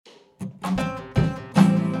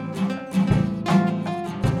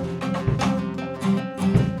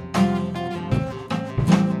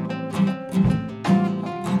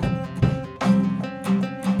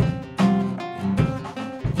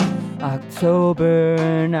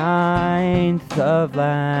October 9th of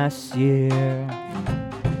last year,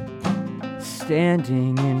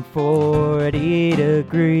 standing in 40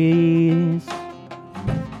 degrees.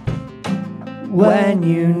 When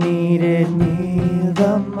you needed me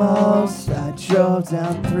the most, I drove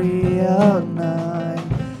down 309.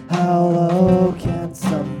 How low can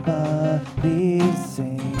somebody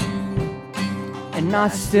sing? And I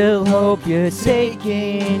still hope you're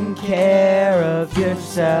taking care of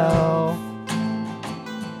yourself,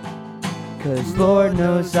 'cause Lord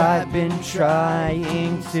knows I've been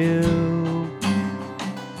trying to.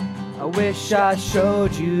 I wish I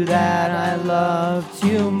showed you that I loved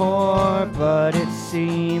you more, but it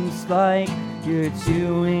seems like you're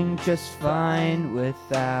doing just fine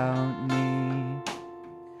without me.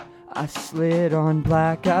 I slid on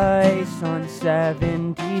black ice on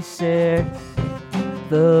 76.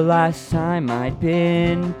 The last time I'd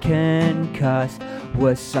been concussed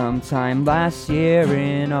was sometime last year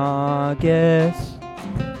in August.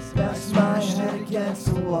 Smashed my head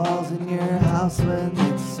against the walls in your house when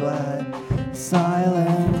you'd sweat.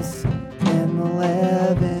 Silence in the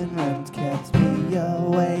living room kept me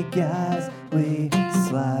awake as we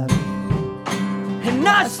slept. And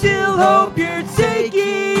I still hope you're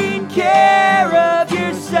taking care of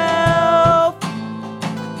yourself,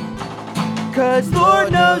 'cause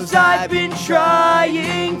Lord knows I've been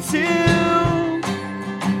trying to.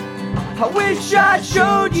 I wish I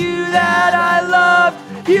showed you that I loved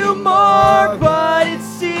you more, but it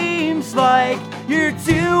seems like you're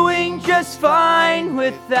doing just fine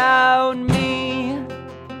without me.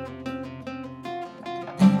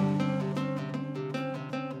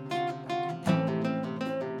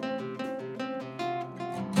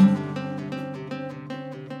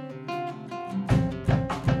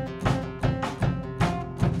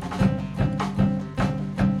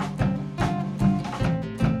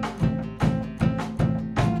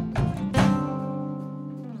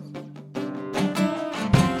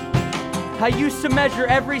 I used to measure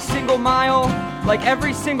every single mile, like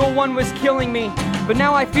every single one was killing me. But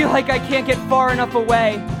now I feel like I can't get far enough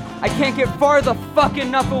away. I can't get far the fuck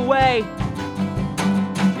enough away.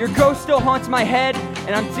 Your ghost still haunts my head,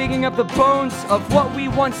 and I'm digging up the bones of what we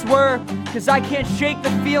once were, 'cause I can't shake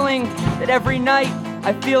the feeling that every night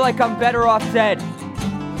I feel like I'm better off dead.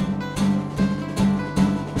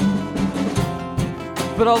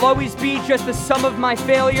 But I'll always be just the sum of my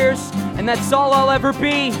failures, and that's all I'll ever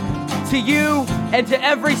be. To you and to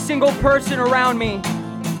every single person around me.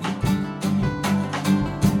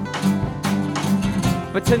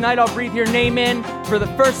 But tonight I'll breathe your name in for the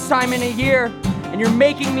first time in a year, and you're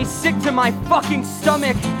making me sick to my fucking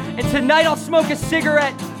stomach. And tonight I'll smoke a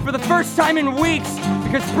cigarette for the first time in weeks,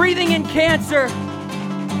 because breathing in cancer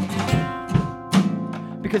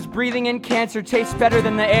tastes better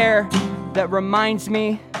than the air that reminds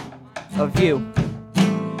me of you.